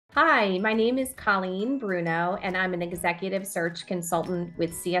Hi, my name is Colleen Bruno, and I'm an executive search consultant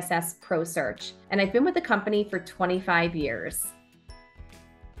with CSS ProSearch, and I've been with the company for 25 years.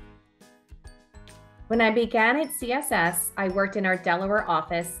 When I began at CSS, I worked in our Delaware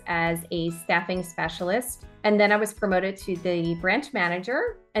office as a staffing specialist, and then I was promoted to the branch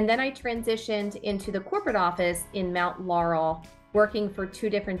manager, and then I transitioned into the corporate office in Mount Laurel, working for two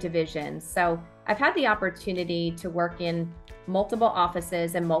different divisions. So I've had the opportunity to work in multiple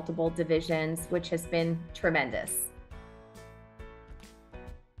offices and multiple divisions, which has been tremendous.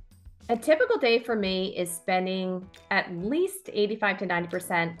 A typical day for me is spending at least 85 to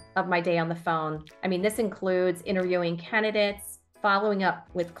 90% of my day on the phone. I mean, this includes interviewing candidates, following up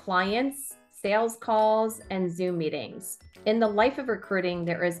with clients, sales calls, and Zoom meetings. In the life of recruiting,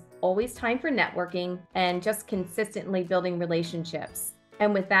 there is always time for networking and just consistently building relationships.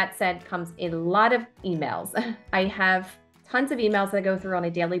 And with that said comes a lot of emails. I have tons of emails that I go through on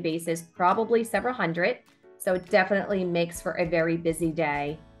a daily basis, probably several hundred. So it definitely makes for a very busy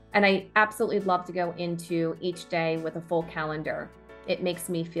day. And I absolutely love to go into each day with a full calendar. It makes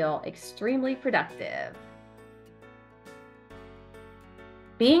me feel extremely productive.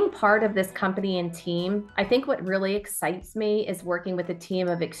 Being part of this company and team, I think what really excites me is working with a team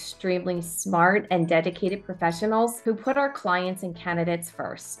of extremely smart and dedicated professionals who put our clients and candidates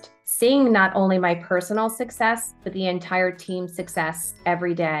first. Seeing not only my personal success, but the entire team's success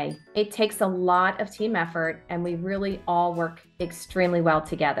every day. It takes a lot of team effort, and we really all work extremely well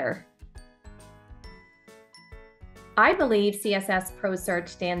together. I believe CSS ProSearch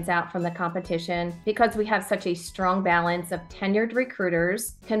stands out from the competition because we have such a strong balance of tenured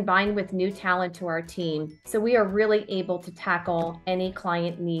recruiters combined with new talent to our team. So we are really able to tackle any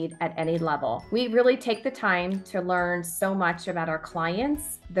client need at any level. We really take the time to learn so much about our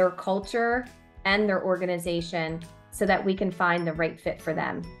clients, their culture, and their organization so that we can find the right fit for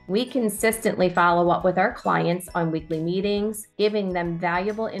them. We consistently follow up with our clients on weekly meetings, giving them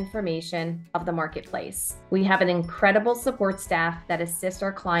valuable information of the marketplace. We have an incredible support staff that assists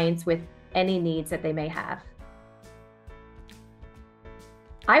our clients with any needs that they may have.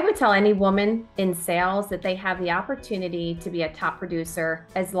 I would tell any woman in sales that they have the opportunity to be a top producer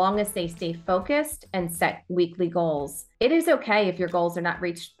as long as they stay focused and set weekly goals. It is okay if your goals are not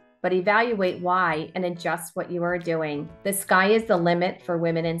reached, but evaluate why and adjust what you are doing. The sky is the limit for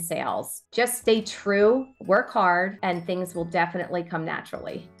women in sales. Just stay true, work hard, and things will definitely come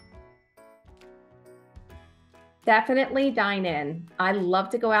naturally. Definitely dine in. I love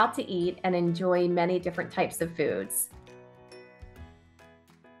to go out to eat and enjoy many different types of foods.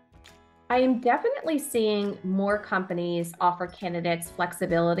 I am definitely seeing more companies offer candidates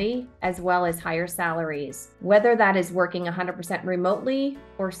flexibility as well as higher salaries. Whether that is working 100% remotely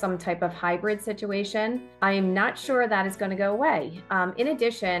or some type of hybrid situation, I am not sure that is going to go away. In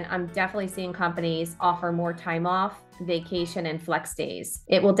addition, I'm definitely seeing companies offer more time off, vacation, and flex days.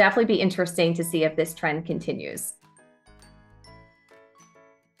 It will definitely be interesting to see if this trend continues.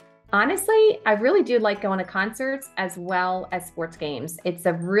 Honestly, I really do like going to concerts as well as sports games. It's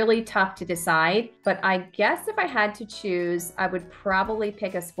a really tough to decide, but I guess if I had to choose, I would probably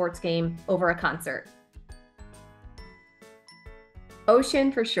pick a sports game over a concert.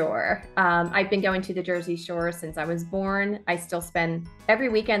 Ocean for sure. I've been going to the Jersey Shore since I was born. I still spend every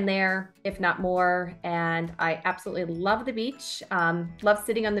weekend there, if not more, and I absolutely love the beach. Love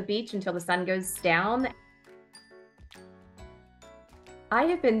sitting on the beach until the sun goes down. I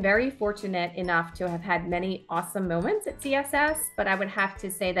have been very fortunate enough to have had many awesome moments at CSS, but I would have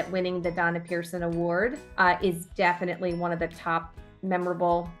to say that winning the Donna Pearson Award is definitely one of the top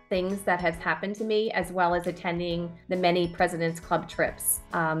memorable things that has happened to me, as well as attending the many President's Club trips.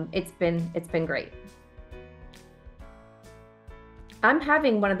 It's been great. I'm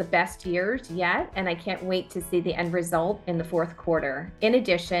having one of the best years yet, and I can't wait to see the end result in the fourth quarter. In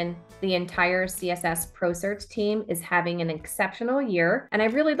addition, the entire CSS ProSearch team is having an exceptional year, and I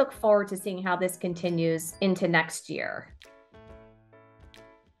really look forward to seeing how this continues into next year.